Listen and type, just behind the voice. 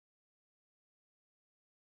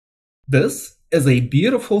This is a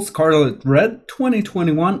beautiful scarlet-red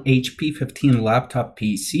 2021 HP 15 laptop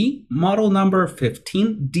PC, model number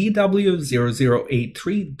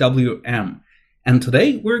 15DW0083WM. And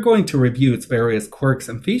today we're going to review its various quirks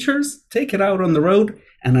and features, take it out on the road,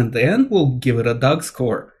 and at the end we'll give it a Doug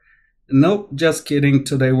score. Nope, just kidding,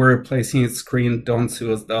 today we're replacing its screen, don't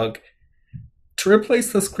sue us, Doug. To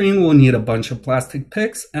replace the screen we'll need a bunch of plastic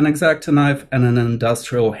picks, an X-Acto knife, and an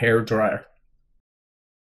industrial hairdryer.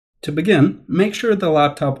 To begin, make sure the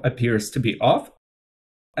laptop appears to be off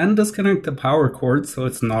and disconnect the power cord so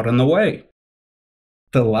it's not in the way.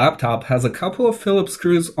 The laptop has a couple of Phillips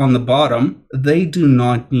screws on the bottom. They do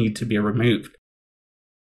not need to be removed.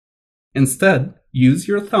 Instead, use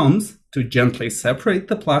your thumbs to gently separate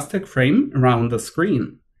the plastic frame around the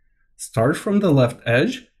screen. Start from the left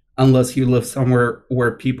edge, unless you live somewhere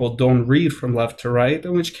where people don't read from left to right,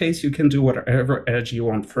 in which case you can do whatever edge you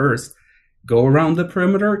want first. Go around the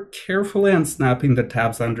perimeter, carefully unsnapping the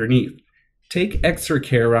tabs underneath. Take extra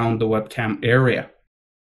care around the webcam area.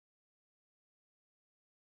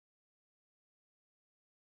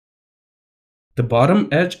 The bottom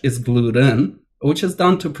edge is glued in, which is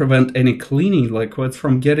done to prevent any cleaning liquids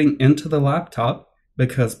from getting into the laptop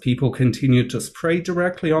because people continue to spray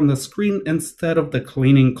directly on the screen instead of the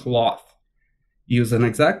cleaning cloth. Use an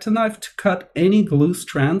X-Acto knife to cut any glue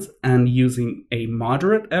strands and using a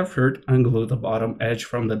moderate effort unglue the bottom edge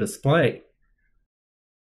from the display.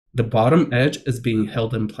 The bottom edge is being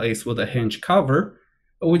held in place with a hinge cover,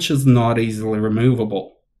 which is not easily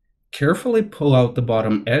removable. Carefully pull out the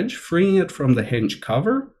bottom edge, freeing it from the hinge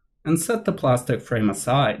cover, and set the plastic frame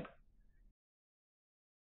aside.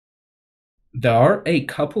 There are a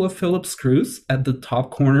couple of Phillips screws at the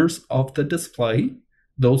top corners of the display.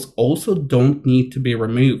 Those also don't need to be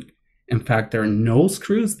removed. In fact, there are no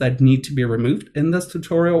screws that need to be removed in this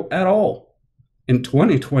tutorial at all. In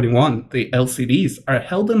 2021, the LCDs are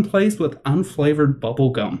held in place with unflavored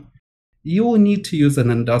bubble gum. You will need to use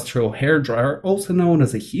an industrial hairdryer, also known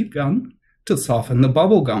as a heat gun, to soften the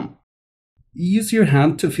bubble gum. Use your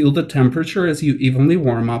hand to feel the temperature as you evenly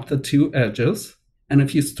warm up the two edges. And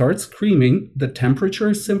if you start screaming, the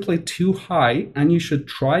temperature is simply too high and you should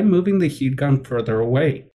try moving the heat gun further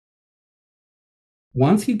away.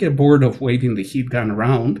 Once you get bored of waving the heat gun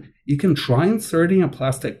around, you can try inserting a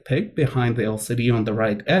plastic pick behind the LCD on the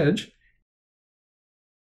right edge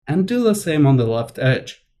and do the same on the left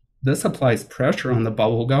edge. This applies pressure on the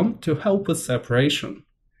bubble gum to help with separation.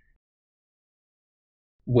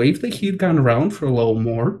 Wave the heat gun around for a little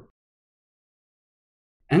more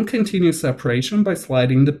and continue separation by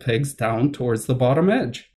sliding the picks down towards the bottom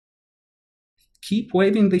edge. Keep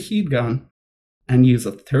waving the heat gun and use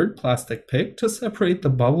a third plastic pick to separate the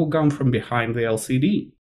bubble gum from behind the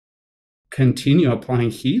LCD. Continue applying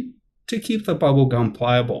heat to keep the bubble gum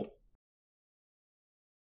pliable.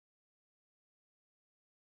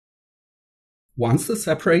 Once the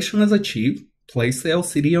separation is achieved, place the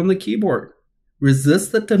LCD on the keyboard.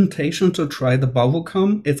 Resist the temptation to try the bubble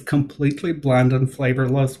gum. It's completely bland and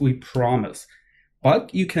flavorless, we promise.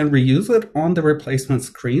 But you can reuse it on the replacement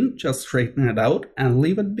screen, just straighten it out and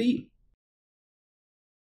leave it be.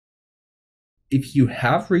 If you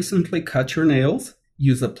have recently cut your nails,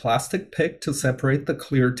 use a plastic pick to separate the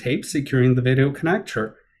clear tape securing the video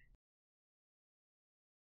connector.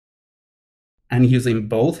 And using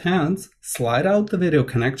both hands, slide out the video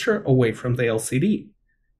connector away from the LCD.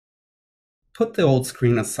 Put the old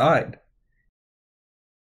screen aside.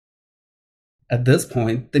 At this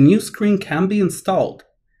point, the new screen can be installed.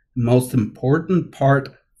 The most important part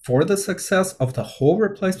for the success of the whole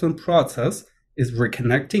replacement process is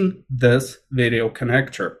reconnecting this video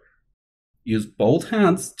connector. Use both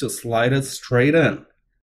hands to slide it straight in.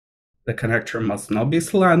 The connector must not be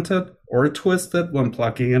slanted or twisted when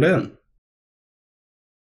plugging it in.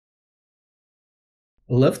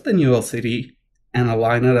 Lift the new LCD and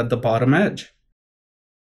align it at the bottom edge.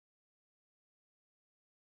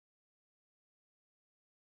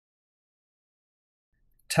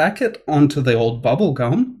 Tack it onto the old bubble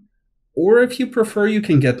gum, or if you prefer you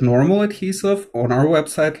can get normal adhesive on our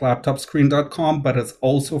website LaptopScreen.com, but it's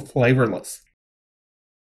also flavorless.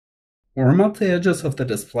 Warm up the edges of the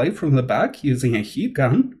display from the back using a heat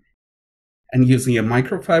gun, and using a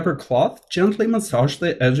microfiber cloth, gently massage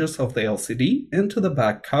the edges of the LCD into the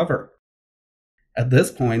back cover. At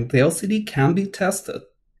this point, the LCD can be tested.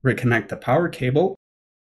 Reconnect the power cable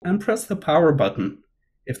and press the power button.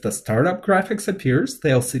 If the startup graphics appears, the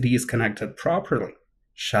LCD is connected properly.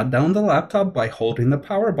 Shut down the laptop by holding the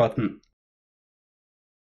power button.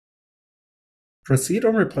 Proceed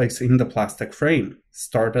on replacing the plastic frame.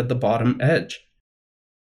 Start at the bottom edge.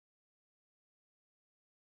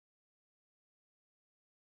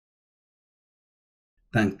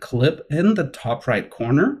 Then clip in the top right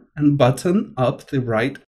corner and button up the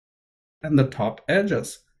right and the top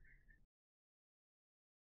edges.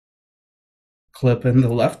 Clip in the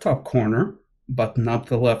left top corner, button up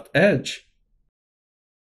the left edge.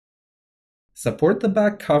 Support the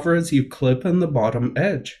back cover as you clip in the bottom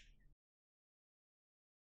edge.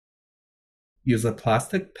 Use a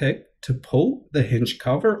plastic pick to pull the hinge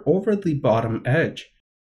cover over the bottom edge.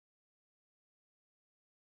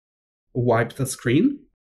 Wipe the screen.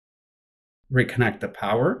 Reconnect the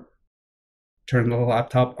power. Turn the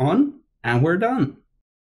laptop on, and we're done.